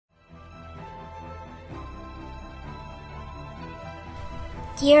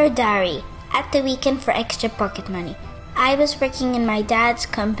Dear Diary, at the weekend for extra pocket money. I was working in my dad's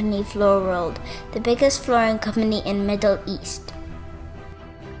company, Floor World, the biggest flooring company in Middle East.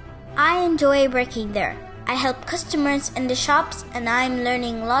 I enjoy working there. I help customers in the shops and I'm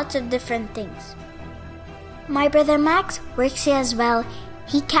learning lots of different things. My brother Max works here as well.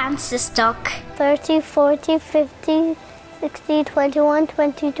 He counts the stock. 30, 40, 50, 60, 21,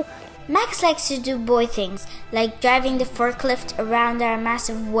 22. Max likes to do boy things, like driving the forklift around our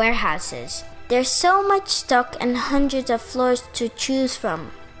massive warehouses. There's so much stock and hundreds of floors to choose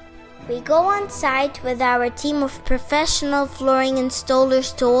from. We go on site with our team of professional flooring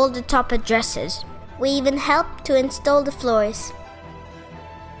installers to all the top addresses. We even help to install the floors.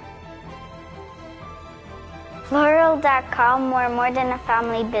 Floral.com, we're more than a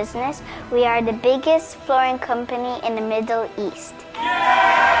family business. We are the biggest flooring company in the Middle East.